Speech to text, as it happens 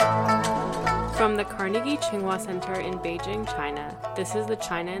From the Carnegie Tsinghua Center in Beijing, China, this is the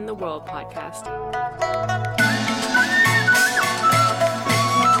China in the World podcast.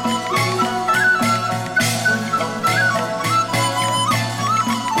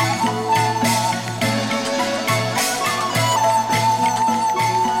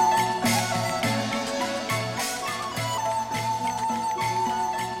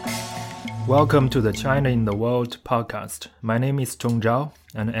 Welcome to the China in the World podcast. My name is Zhong Zhao,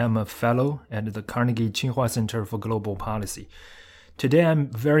 and I am a fellow at the Carnegie Tsinghua Center for Global Policy. Today, I'm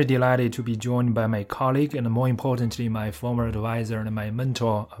very delighted to be joined by my colleague and more importantly, my former advisor and my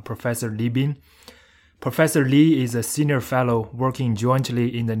mentor, Professor Li Bin. Professor Li is a senior fellow working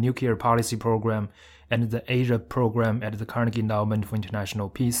jointly in the Nuclear Policy Program and the Asia Program at the Carnegie Endowment for International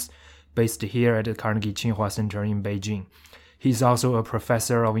Peace, based here at the Carnegie Tsinghua Center in Beijing. He's also a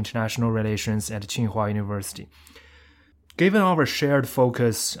professor of international relations at Tsinghua University. Given our shared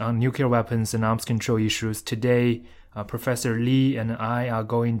focus on nuclear weapons and arms control issues, today, Professor Li and I are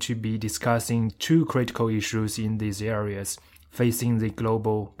going to be discussing two critical issues in these areas facing the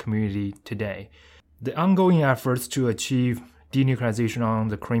global community today. The ongoing efforts to achieve denuclearization on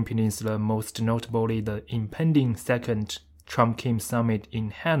the Korean Peninsula, most notably the impending second Trump-Kim summit in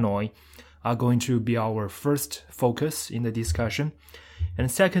Hanoi, are going to be our first focus in the discussion.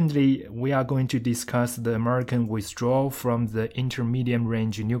 And secondly, we are going to discuss the American withdrawal from the Intermediate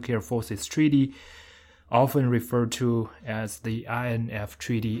Range Nuclear Forces Treaty, often referred to as the INF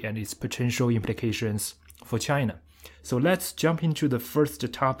Treaty, and its potential implications for China. So let's jump into the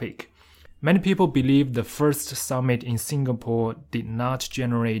first topic. Many people believe the first summit in Singapore did not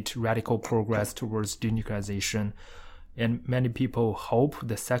generate radical progress towards denuclearization, and many people hope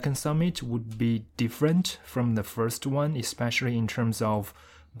the second summit would be different from the first one, especially in terms of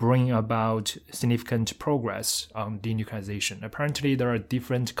bringing about significant progress on denuclearization. Apparently, there are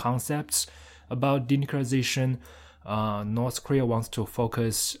different concepts about denuclearization. North Korea wants to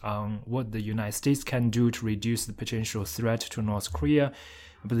focus on what the United States can do to reduce the potential threat to North Korea,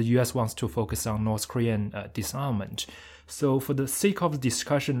 but the US wants to focus on North Korean disarmament. So for the sake of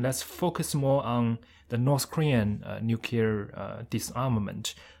discussion, let's focus more on the North Korean nuclear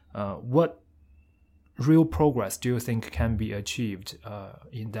disarmament. What real progress do you think can be achieved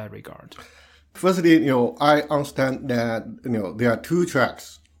in that regard? Firstly, I understand that there are two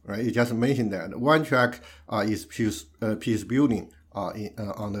tracks, right? You just mentioned that one track is peace building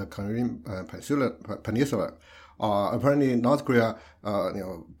on the Korean Peninsula. Apparently, North Korea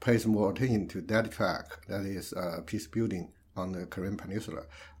pays more attention to that track, that is peace building on the Korean Peninsula.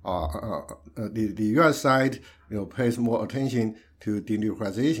 The U.S. side, pays more attention to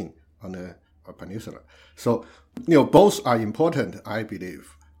denuclearization on the peninsula. So, both are important, I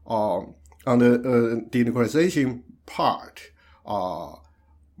believe. On the denuclearization part,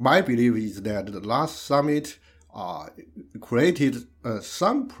 my belief is that the last summit created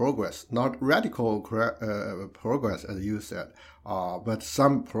some progress, not radical progress, as you said, but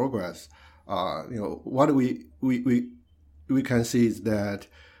some progress. What we can see is that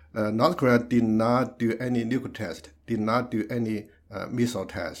North Korea did not do any nuclear test, did not do any missile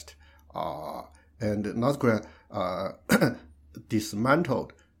test, and North Korea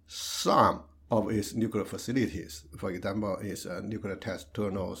dismantled some of its nuclear facilities. For example, its nuclear test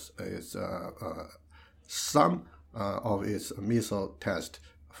terminals, its some of its missile test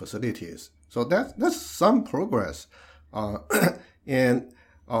facilities. So that's some progress, and in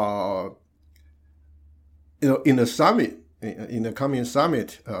the summit. In the coming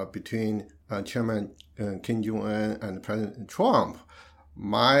summit between Chairman Kim Jong-un and President Trump,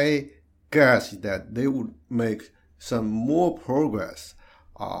 my guess is that they would make some more progress.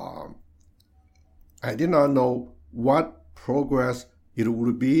 I did not know what progress it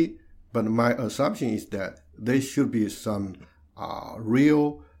would be, but my assumption is that there should be some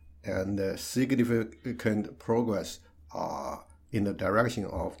real and significant progress in the direction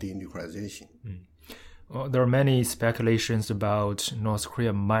of denuclearization. Well, there are many speculations about North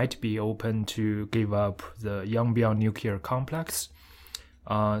Korea might be open to give up the Yongbyon nuclear complex.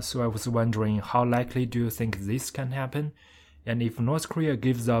 So I was wondering, how likely do you think this can happen? And if North Korea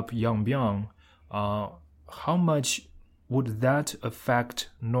gives up Yongbyon, how much would that affect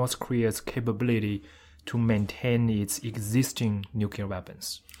North Korea's capability to maintain its existing nuclear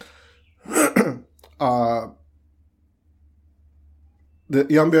weapons? The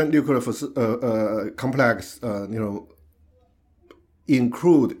Yongbyon nuclear complex,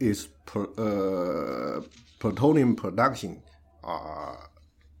 include its plutonium production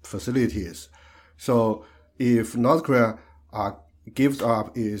facilities. So if North Korea gives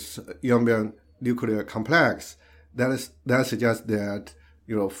up its Yongbyon nuclear complex, that suggests that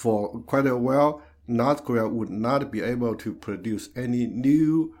for quite a while, North Korea would not be able to produce any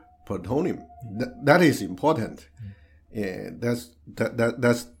new plutonium. That is important. And that's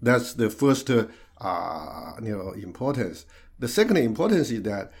the first importance. The second importance is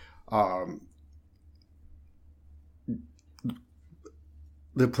that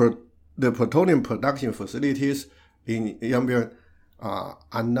the plutonium production facilities in Yongbyon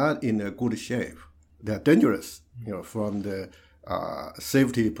are not in a good shape. They're dangerous, from the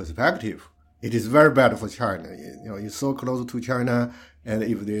safety perspective. It is very bad for China. It's so close to China, and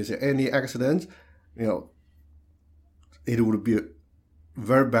if there's any accident, it would be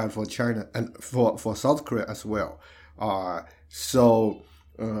very bad for China and for South Korea as well. So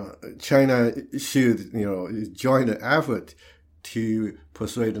China should, join the effort to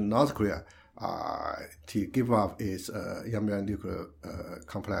persuade North Korea to give up its Yongbyon nuclear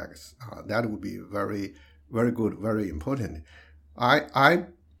complex. That would be very, very good, very important.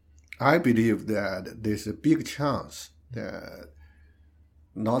 I believe that there's a big chance that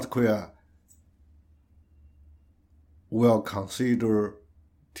North Korea will consider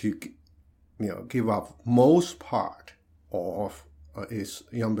to, give up most part of its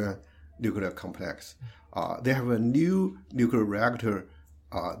Yongbyon nuclear complex. They have a new nuclear reactor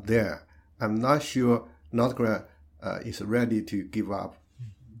there. I'm not sure North Korea is ready to give up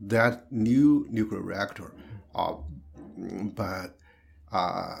that new nuclear reactor. But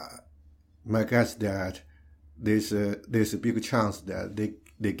my guess that there's a big chance that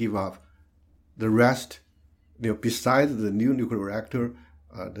they give up the rest. Besides the new nuclear reactor,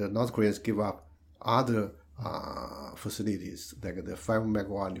 the North Koreans give up other facilities like the 5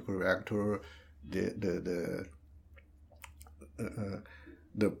 megawatt nuclear reactor, the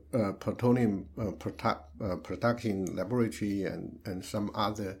plutonium production laboratory, and some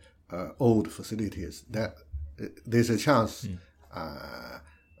other old facilities. That there's a chance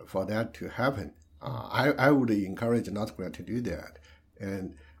for that to happen. I would encourage North Korea to do that.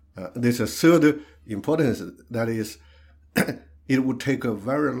 And there's a third importance, that is, it would take a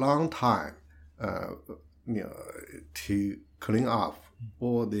very long time, to clean up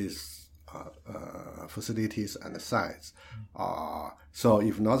all these facilities and sites. So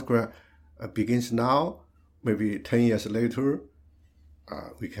if North Korea begins now, maybe 10 years later,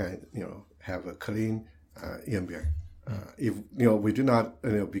 we can, have a clean Yongbyon. If we do not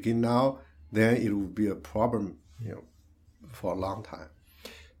begin now, then it will be a problem, for a long time.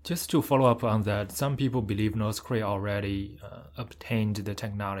 Just to follow up on that, some people believe North Korea already obtained the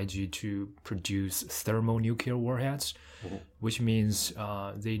technology to produce thermonuclear warheads, which means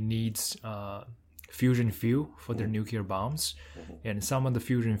they need fusion fuel for their nuclear bombs. And some of the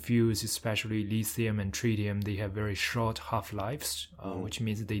fusion fuels, especially lithium and tritium, they have very short half-lives, which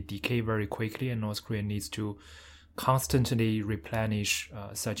means they decay very quickly, and North Korea needs to constantly replenish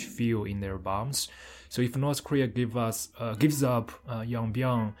such fuel in their bombs. So if North Korea gives up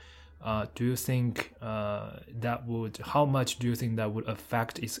Yongbyon, do you think how much do you think that would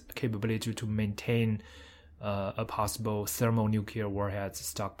affect its capability to maintain a possible thermonuclear warheads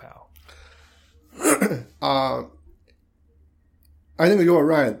stockpile? I think you're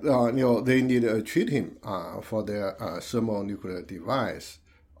right. They need a tritium for their thermonuclear device,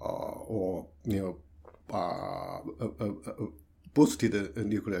 or boosted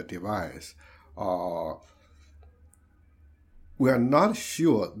nuclear device. We are not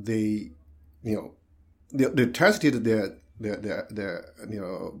sure they tested their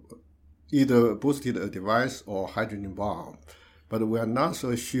either boosted a device or hydrogen bomb, but we are not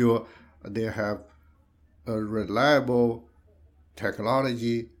so sure they have a reliable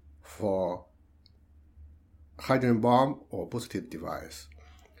technology for hydrogen bomb or boosted device.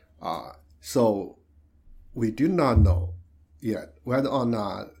 So we do not know yet whether or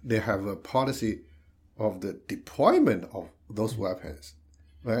not they have a policy of the deployment of those weapons.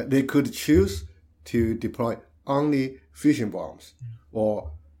 Right? They could choose to deploy only fission bombs,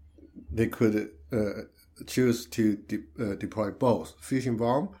 or they could choose to deploy both fission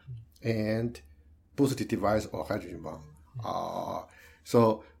bomb and boosted device or hydrogen bomb.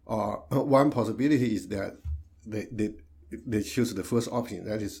 So one possibility is that they choose the first option,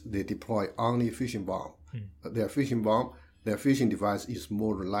 that is, they deploy only fission bomb. Their fission device is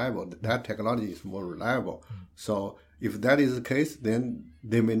more reliable. That technology is more reliable. So if that is the case, then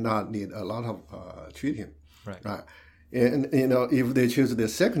they may not need a lot of tritium. Right. And if they choose the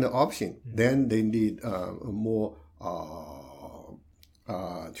second option, then they need more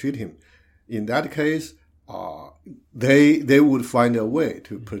tritium. In that case, they would find a way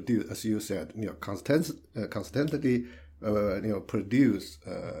to produce, as you said, constantly produce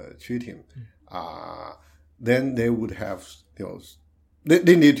tritium. Then they would have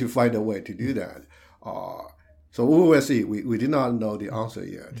they need to find a way to do that. So we will see. We did not know the answer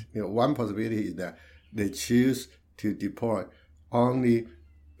yet. One possibility is that they choose to deploy only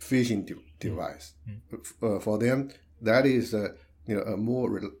phishing device. For them, that is a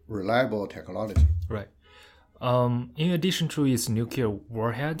more reliable technology. Right. In addition to its nuclear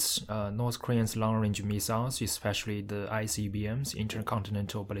warheads, North Korea's long-range missiles, especially the ICBMs,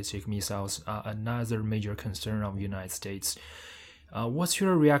 intercontinental ballistic missiles, are another major concern of the United States. What's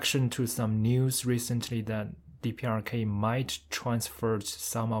your reaction to some news recently that DPRK might transfer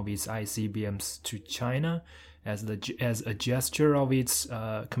some of its ICBMs to China as a gesture of its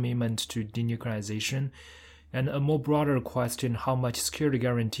commitment to denuclearization? And a more broader question, how much security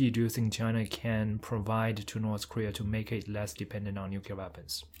guarantee do you think China can provide to North Korea to make it less dependent on nuclear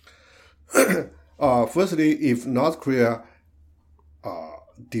weapons? Firstly, if North Korea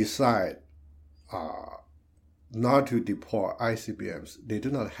decide not to deploy ICBMs, they do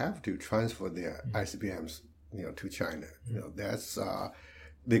not have to transfer their ICBMs to China. That's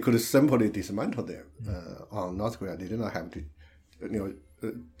they could simply dismantle them on North Korea. They do not have to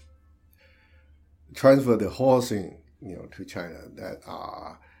transfer the whole thing to China.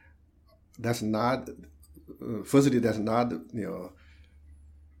 That's not firstly, that's not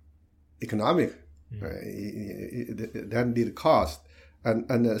economic. Right? That need cost,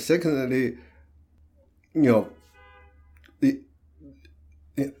 and secondly,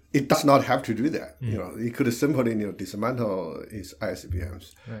 it does not have to do that. It could simply dismantle its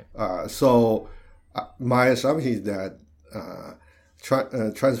ICBMs. Right. So my assumption is that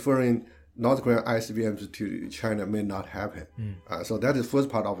transferring North Korean ICBMs to China may not happen. So that is the first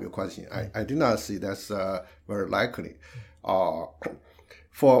part of your question. I do not see that's very likely.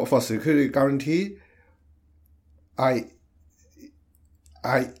 For security guarantee, I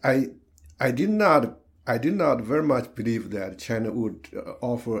did not very much believe that China would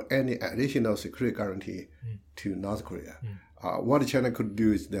offer any additional security guarantee to North Korea. What China could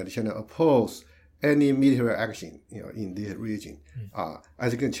do is that China oppose any military action, in this region. I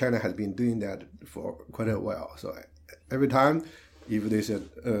think China has been doing that for quite a while. So every time, if there's a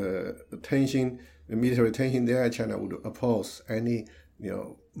military tension there, China would oppose any,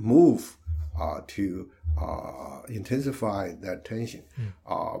 move to intensify that tension.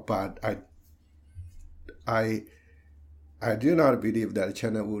 But I do not believe that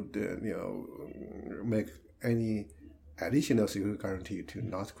China would, make any additional security guarantee to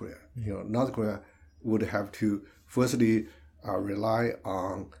North Korea. North Korea would have to firstly rely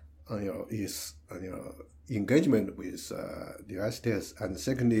on its engagement with the United States, and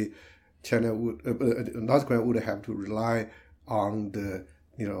secondly, North Korea would have to rely on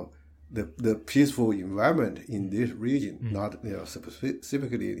the peaceful environment in this region, not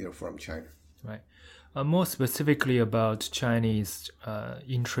specifically from China. Right. More specifically about Chinese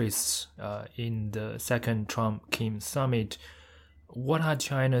interests in the second Trump-Kim summit, what are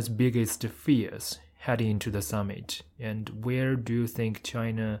China's biggest fears heading into the summit, and where do you think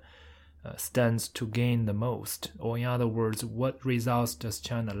China stands to gain the most? Or in other words, what results does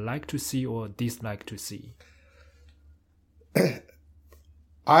China like to see or dislike to see?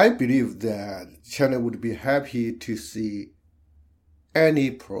 I believe that China would be happy to see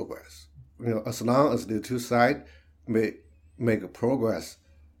any progress. As long as the two sides make progress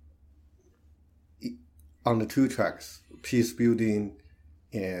on the two tracks, peace building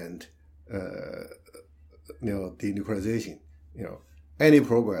and denuclearization. Any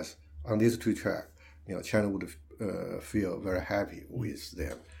progress on these two tracks, China would feel very happy with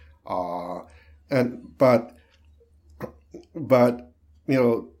them. But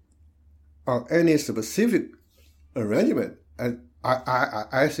on any specific arrangement,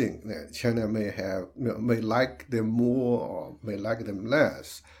 I think that China may like them more or may like them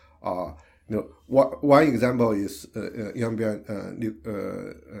less. One example is Yongbyon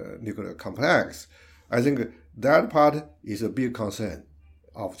nuclear complex. I think that part is a big concern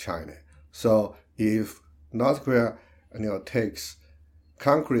of China. So if North Korea takes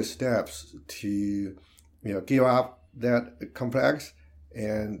concrete steps to give up that complex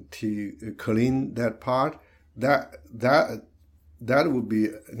and to clean that part, that would be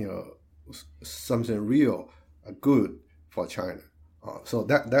something real good for China. So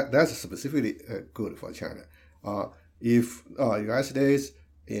that's specifically good for China. If United States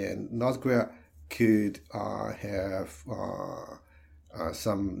and North Korea could have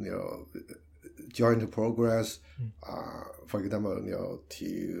some joint progress, for example,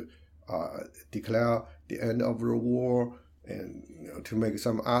 to declare the end of the war and to make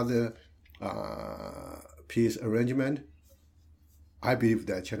some other peace arrangement, I believe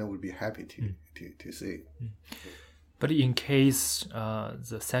that China would be happy to see. But in case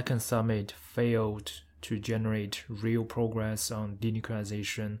the second summit failed to generate real progress on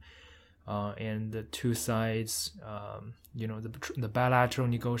denuclearization, and the two sides, the bilateral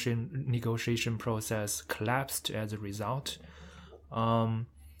negotiation process collapsed as a result, do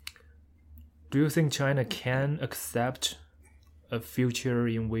you think China can accept a future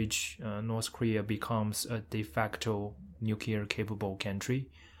in which North Korea becomes a de facto nuclear-capable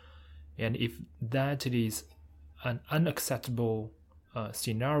country? And if that is an unacceptable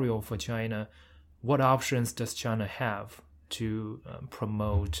scenario for China, what options does China have to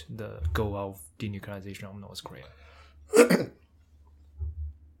promote the goal of denuclearization of North Korea?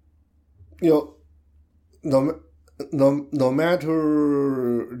 No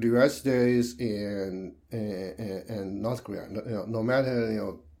matter the United States and North Korea, no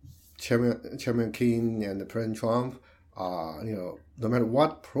matter Chairman Kim and President Trump, no matter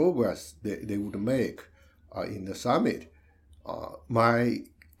what progress they would make in the summit, my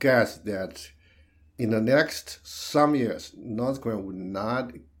guess that in the next some years, North Korea would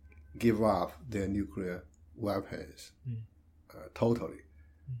not give up their nuclear weapons totally.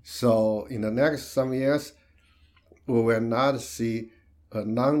 So in the next some years, we will not see a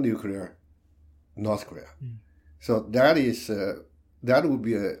non-nuclear North Korea. So that would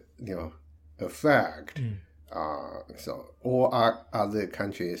be a fact. So all other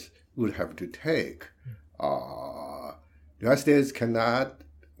countries would have to take. The United States cannot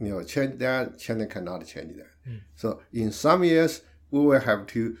change that. China cannot change that. So in some years, we will have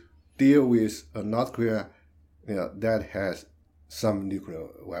to deal with a North Korea that has some nuclear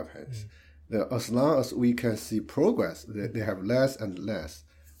weapons. As long as we can see progress, they have less and less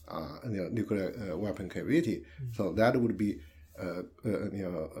nuclear weapon capability. So that would be a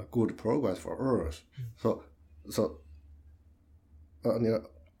good progress for us. So on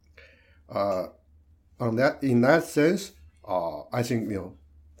that, in that sense, I think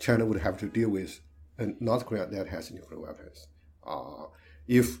China would have to deal with North Korea that has nuclear weapons.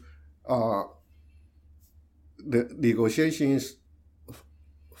 If the negotiations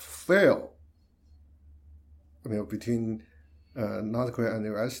fail, between North Korea and the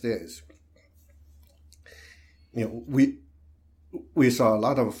United States, we saw a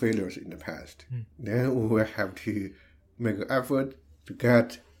lot of failures in the past. Then we will have to make an effort to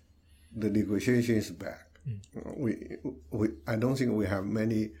get the negotiations back. I don't think we have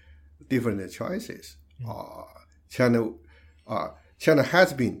many different choices. China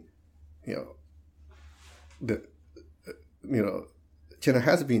has been, China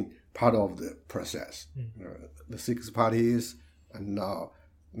has been part of the process. The six parties, and now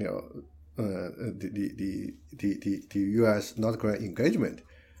the U.S. North Korea engagement.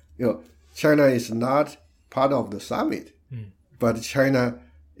 China is not part of the summit, but China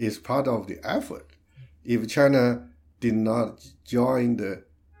is part of the effort. If China did not join the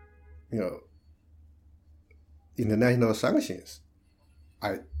international sanctions,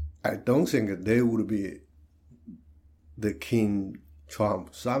 I don't think they would be the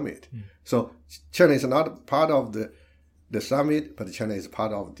Kim-Trump summit. So China is not part of the summit, but China is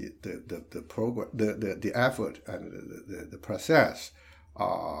part of the program, the effort and the process.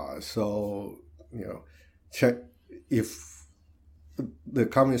 So if the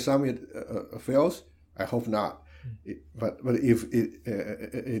coming summit fails, I hope not. But if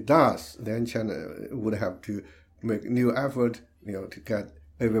it does, then China would have to make new effort, to get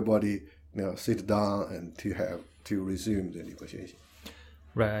everybody, sit down and to resume the negotiation.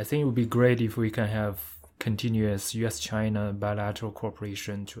 Right. I think it would be great if we can have continuous U.S.-China bilateral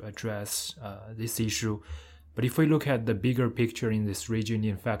cooperation to address this issue. But if we look at the bigger picture in this region,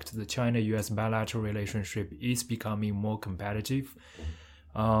 in fact, the China-U.S. bilateral relationship is becoming more competitive.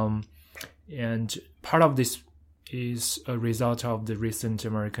 And part of this is a result of the recent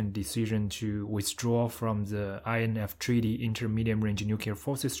American decision to withdraw from the INF Treaty, Intermediate Range Nuclear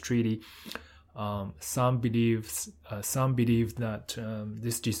Forces Treaty. Some believe that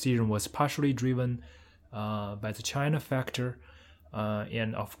this decision was partially driven by the China factor.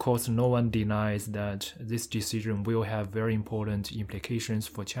 And of course, no one denies that this decision will have very important implications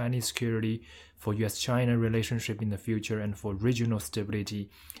for Chinese security, for U.S.-China relationship in the future, and for regional stability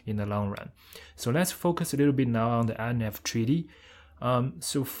in the long run. So let's focus a little bit now on the INF Treaty.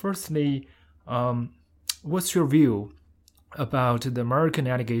 So firstly, what's your view about the American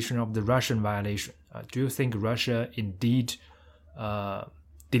allegation of the Russian violation? Do you think Russia indeed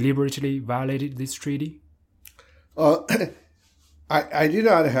deliberately violated this treaty? I did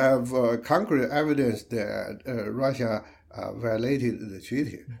not have concrete evidence that Russia violated the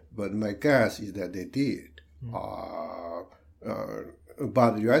treaty, but my guess is that they did.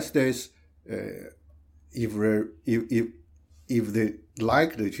 But the United States if they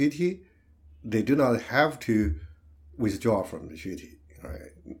like the treaty, they do not have to withdraw from the treaty.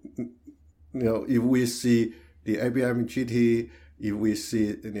 Right? If we see the ABM treaty, if we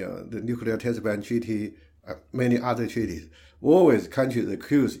see the nuclear test ban treaty, many other treaties, always countries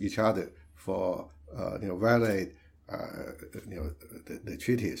accuse each other for violate the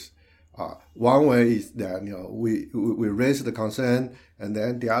treaties. One way is that we raise the concern, and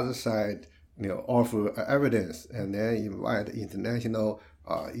then the other side offer evidence, and then invite international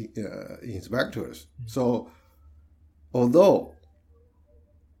inspectors. So although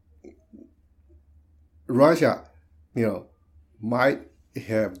Russia might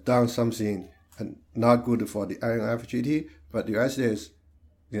have done something not good for the INF treaty, but the United States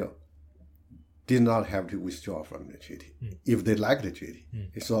did not have to withdraw from the treaty if they like the treaty.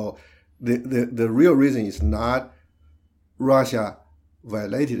 So the real reason is not Russia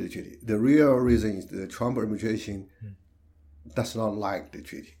violated the treaty. The real reason is the Trump administration does not like the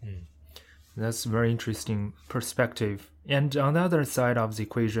treaty. That's a very interesting perspective. And on the other side of the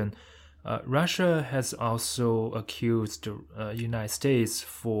equation, Russia has also accused the United States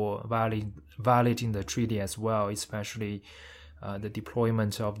for violating the treaty as well, especially the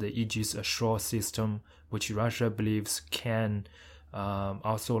deployment of the Aegis Ashore system, which Russia believes can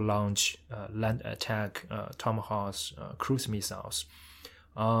also launch land attack Tomahawk cruise missiles.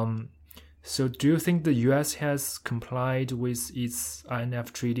 So do you think the U.S. has complied with its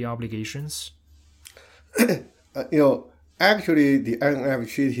INF treaty obligations? Actually, the INF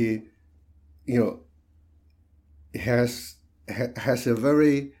treaty, has a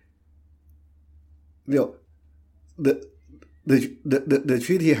very, the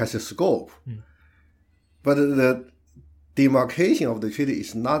treaty has a scope, but the demarcation of the treaty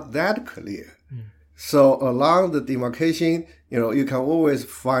is not that clear. So along the demarcation, you can always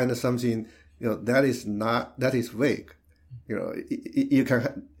find something, that is vague.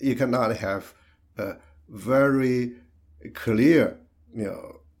 You cannot have a very clear,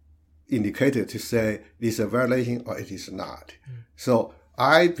 indicator to say this is a violation or it is not. So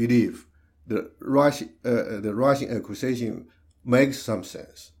I believe the Russian accusation makes some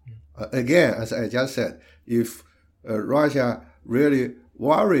sense. Again, as I just said, if Russia really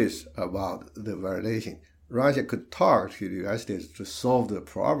worries about the violation, Russia could talk to the United States to solve the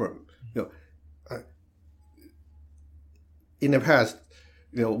problem. In the past,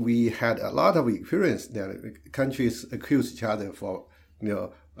 we had a lot of experience that countries accuse each other for,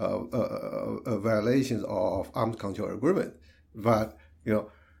 violations of arms control agreement. But,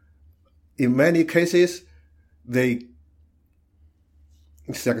 in many cases, they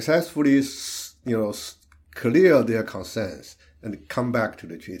successfully, clear their concerns and come back to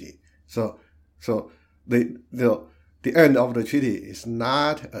the treaty. So the end of the treaty is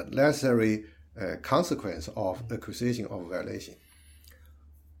not a necessary consequence of accusation of violation.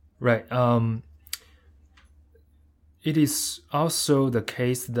 Right. It is also the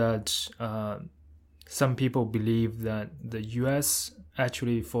case that some people believe that the U.S.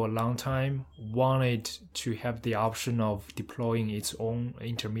 actually for a long time wanted to have the option of deploying its own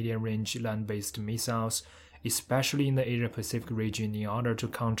intermediate-range land-based missiles, especially in the Asia-Pacific region, in order to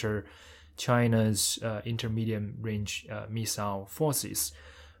counter China's intermediate-range missile forces.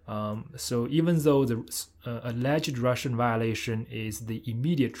 So even though the alleged Russian violation is the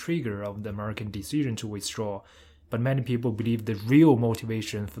immediate trigger of the American decision to withdraw, but many people believe the real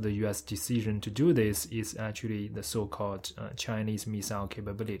motivation for the U.S. decision to do this is actually the so-called Chinese missile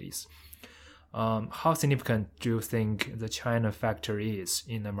capabilities. How significant do you think the China factor is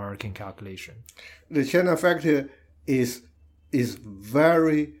in American calculation? The China factor is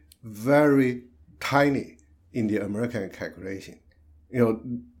very, very tiny in the American calculation.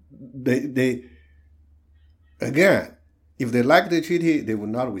 They again, if they like the treaty, they will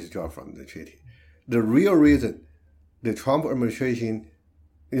not withdraw from the treaty. The real reason the Trump administration,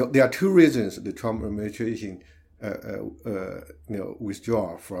 there are two reasons the Trump administration,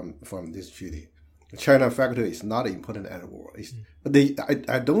 withdraw from this treaty. The China factor is not important anymore.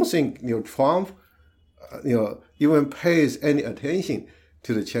 I don't think Trump, even pays any attention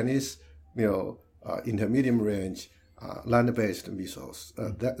to the Chinese, intermediate range land-based missiles.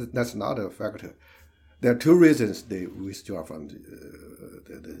 That's not a factor. There are two reasons they withdraw from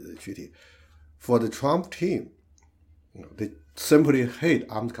the treaty. For the Trump team, they simply hate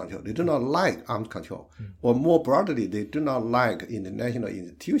arms control. They do not like arms control. Or more broadly, they do not like international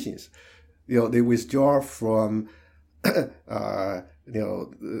institutions. They withdraw from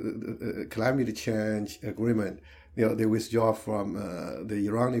climate change agreement. They withdraw from the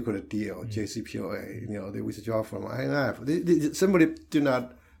Iran nuclear deal, JCPOA. They withdraw from INF. They simply do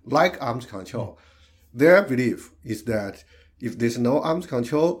not like arms control. their belief is that if there's no arms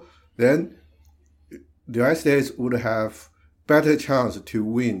control, then the United States would have better chance to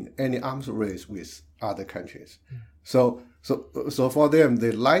win any arms race with other countries. So for them,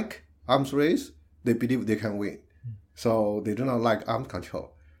 they like arms race. They believe they can win. So they do not like arms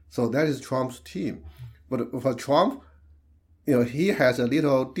control. So that is Trump's team. But for Trump, he has a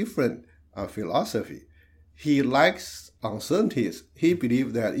little different philosophy. He likes uncertainties. He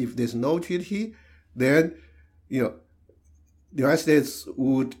believes that if there's no treaty, then the United States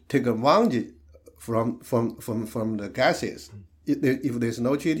would take advantage from the gases. If there's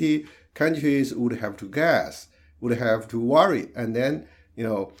no treaty, countries would have to gas, would have to worry, and then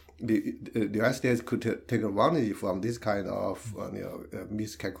the United States could take advantage from this kind of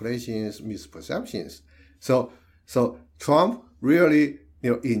miscalculations, misperceptions. So Trump really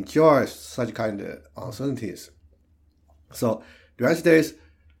enjoys such kind of uncertainties. So the United States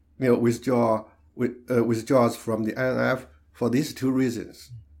withdraws from the INF for these two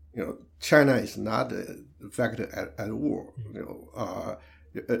reasons. China is not a factor at all.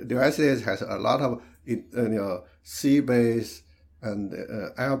 The United States has a lot of sea-based and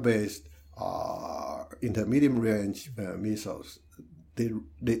air-based intermediate range missiles.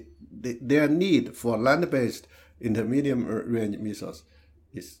 Their need for land-based intermediate range missiles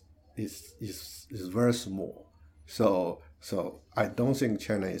is very small. So I don't think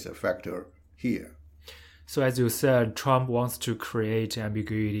China is a factor here. So as you said, Trump wants to create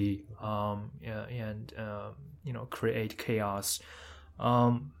ambiguity and create chaos.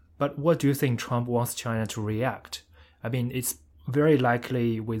 But what do you think Trump wants China to react? I mean, it's very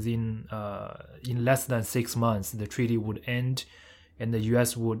likely within in less than 6 months the treaty would end, and the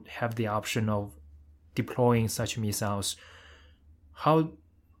U.S. would have the option of deploying such missiles. How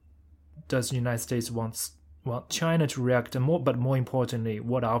does the United States want China to react? But more importantly,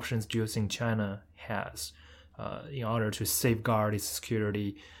 what options do you think China has in order to safeguard its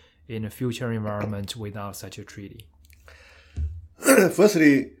security in a future environment without such a treaty?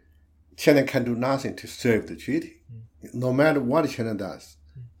 Firstly, China can do nothing to save the treaty. No matter what China does,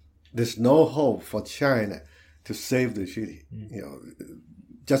 there's no hope for China to save the treaty.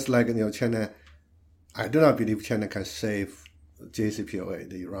 Just like China, I do not believe China can save JCPOA,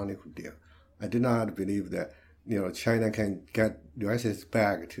 the Iranian deal. I do not believe that China can get the United States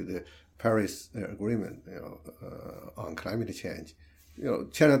back to the Paris Agreement on climate change.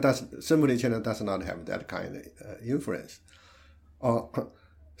 China does not have that kind of influence.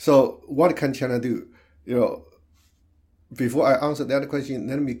 So what can China do? Before I answer that question,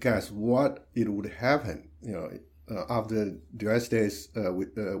 let me guess what it would happen. After the United States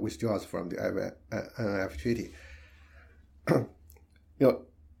withdraws from the INF Treaty.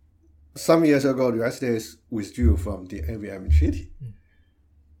 Some years ago, the United States withdrew from the ABM Treaty.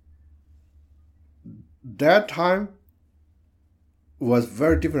 That time was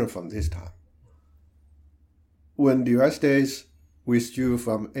very different from this time. When the United States withdrew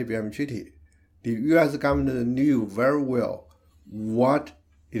from ABM Treaty, the U.S. government knew very well what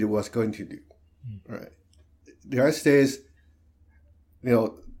it was going to do. Right? The United States,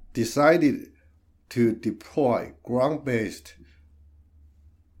 decided to deploy ground-based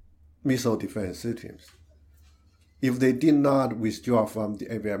missile defense systems. If they did not withdraw from the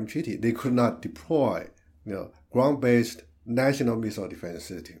ABM Treaty, they could not deploy, ground-based national missile defense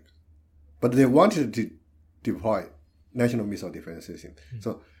systems. But they wanted to deploy national missile defense systems.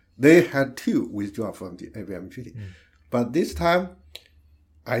 So they had to withdraw from the ABM Treaty. But this time,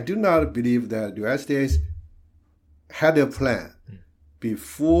 I do not believe that the United States had a plan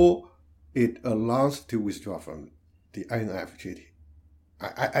before it announced to withdraw from the INF Treaty.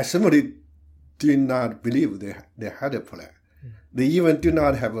 I simply do not believe they had a plan. They even do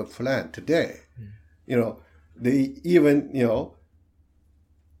not have a plan today. They even,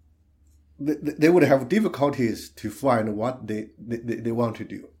 they would have difficulties to find what they want to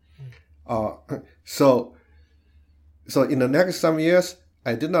do. So in the next some years,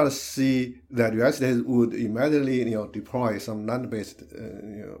 I did not see that the United States would immediately, deploy some land-based,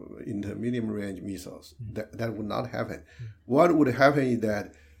 intermediate range missiles. That would not happen. What would happen is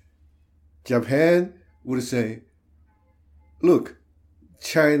that Japan would say, look,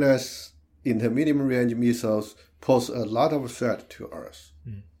 China's intermediate range missiles pose a lot of threat to us.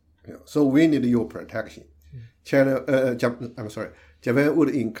 So we need your protection. Japan would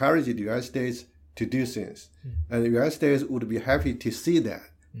encourage the United States to do things. And the United States would be happy to see that.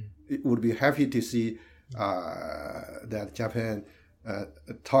 It would be happy to see that Japan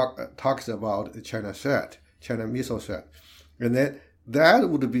talks about China missile threat. And then that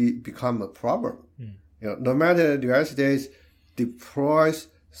would become a problem. No matter the United States deploys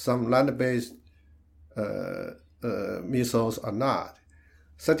some land-based missiles or not,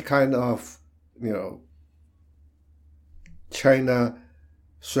 such kind of China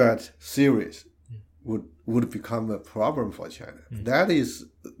threat series would become a problem for China. That is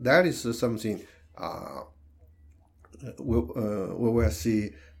something we will see,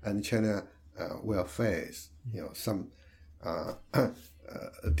 and China will face some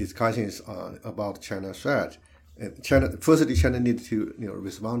discussions about China threat. And China needs to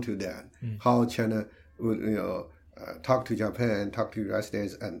respond to that. How China would talk to Japan, talk to the United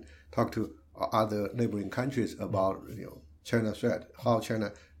States, and talk to other neighboring countries about China threat. How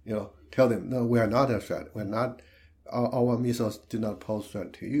China tell them, no, we are not a threat. We're not. Our missiles do not pose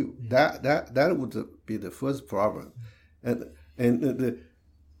threat to you. That would be the first problem, and the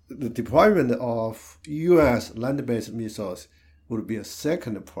deployment of U.S. land-based missiles would be a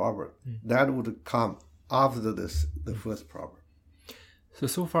second problem. That would come after the first problem.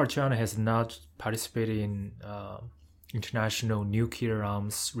 So far, China has not participated in international nuclear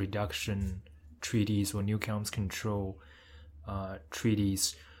arms reduction treaties or nuclear arms control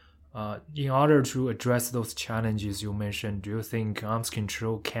treaties. In order to address those challenges you mentioned, do you think arms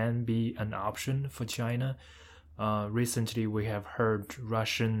control can be an option for China? Recently, we have heard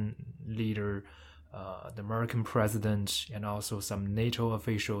Russian leader, the American president, and also some NATO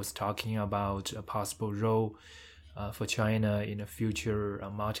officials talking about a possible role for China in a future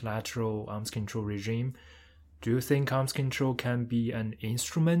multilateral arms control regime. Do you think arms control can be an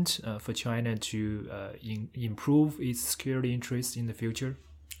instrument for China to improve its security interests in the future?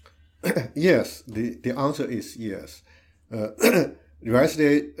 Yes, the answer is yes.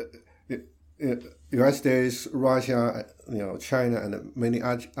 United States, Russia, China, and many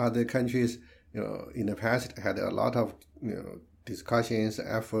other countries, in the past had a lot of discussions,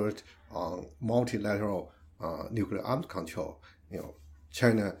 effort on multilateral nuclear arms control.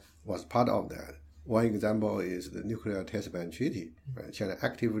 China was part of that. One example is the Nuclear Test Ban Treaty. Right? China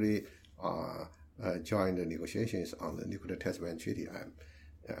actively joined the negotiations on the Nuclear Test Ban Treaty.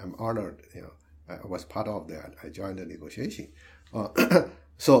 I'm honored. I was part of that. I joined the negotiation.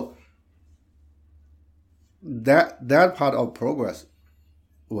 So that part of progress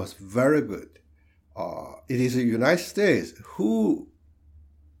was very good. It is the United States who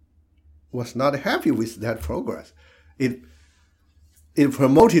was not happy with that progress. It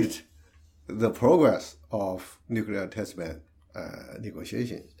promoted the progress of nuclear test ban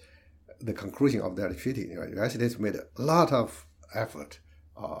negotiations, the conclusion of that treaty. The United States made a lot of effort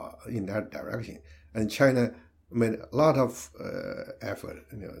in that direction, and China made a lot of effort.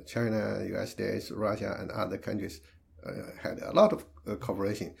 China, United States, Russia, and other countries had a lot of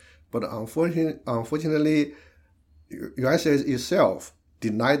cooperation. But unfortunately, United States itself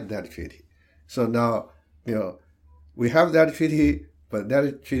denied that treaty. So now, we have that treaty, but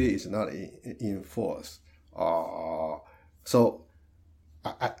that treaty is not in force. So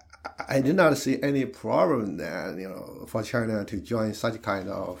I do not see any problem there, for China to join such kind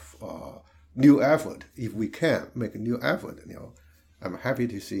of new effort. If we can make a new effort, I'm happy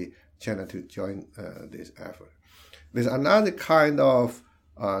to see China to join this effort. There's another kind of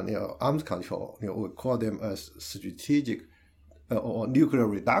arms control. We call them as strategic or nuclear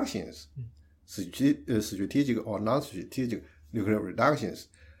reductions, strategic or non-strategic nuclear reductions.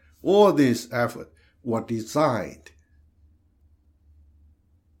 All these efforts were designed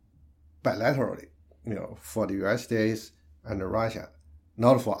bilaterally, for the United States and Russia,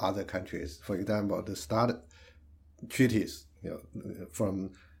 not for other countries. For example, the START treaties,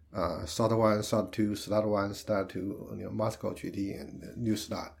 from START 1, START 2, START 1, START 2, Moscow Treaty and New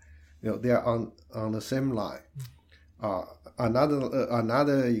START. They are on the same line.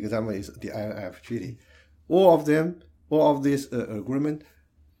 Another example is the INF Treaty. All of these agreements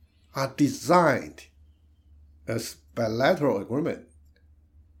are designed as bilateral agreement.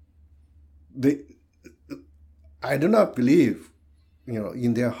 I do not believe,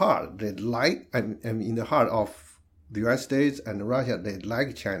 in their heart, they like, in the heart of the United States and Russia, they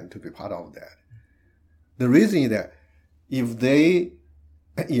like China to be part of that. The reason is that if they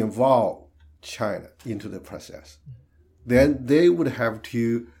involve China into the process, then they would have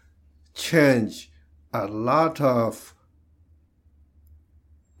to change a lot of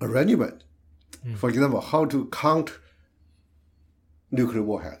arrangement. For example, how to count nuclear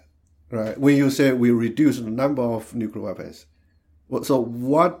warhead. Right? When you say we reduce the number of nuclear weapons, so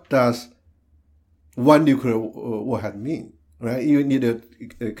what does one nuclear warhead mean? Right? You need a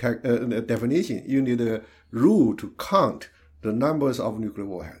definition. You need a rule to count the numbers of nuclear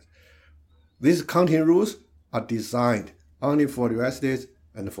warheads. These counting rules are designed only for the United States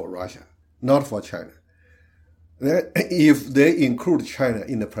and for Russia, not for China. If they include China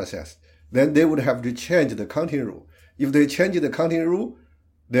in the process, then they would have to change the counting rule. If they change the counting rule,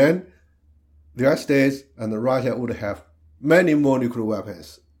 then the United States and Russia would have many more nuclear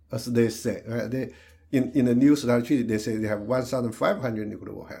weapons, as they say. Right? In the New START Treaty, they say they have 1,500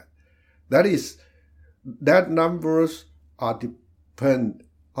 nuclear warheads. That numbers are depend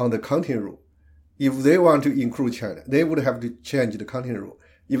on the counting rule. If they want to include China, they would have to change the counting rule.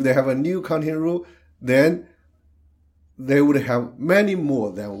 If they have a new counting rule, then they would have many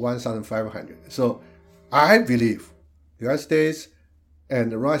more than 1,500. So I believe the United States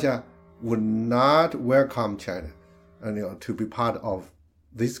and Russia would not welcome China to be part of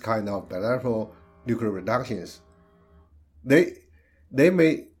this kind of bilateral nuclear reductions. They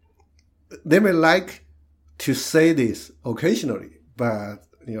may like to say this occasionally, but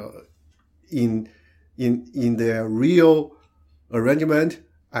in their real arrangement,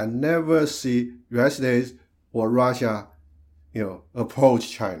 I never see United States or Russia approach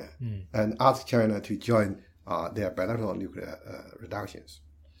China and ask China to join their bilateral nuclear reductions.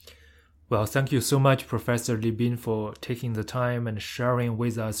 Well, thank you so much, Professor Li Bin, for taking the time and sharing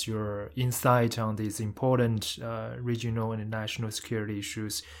with us your insight on these important regional and national security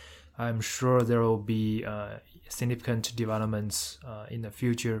issues. I'm sure there will be significant developments in the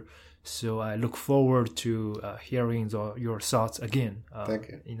future. So I look forward to hearing your thoughts again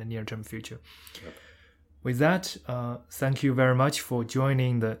in the near-term future. Yep. With that, thank you very much for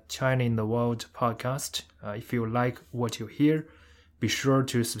joining the China in the World podcast. If you like what you hear, be sure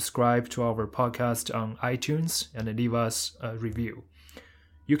to subscribe to our podcast on iTunes and leave us a review.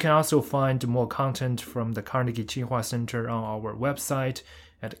 You can also find more content from the Carnegie Tsinghua Center on our website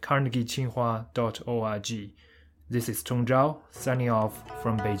at carnegietsinghua.org. This is Tong Zhao, signing off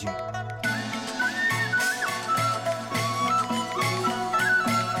from Beijing.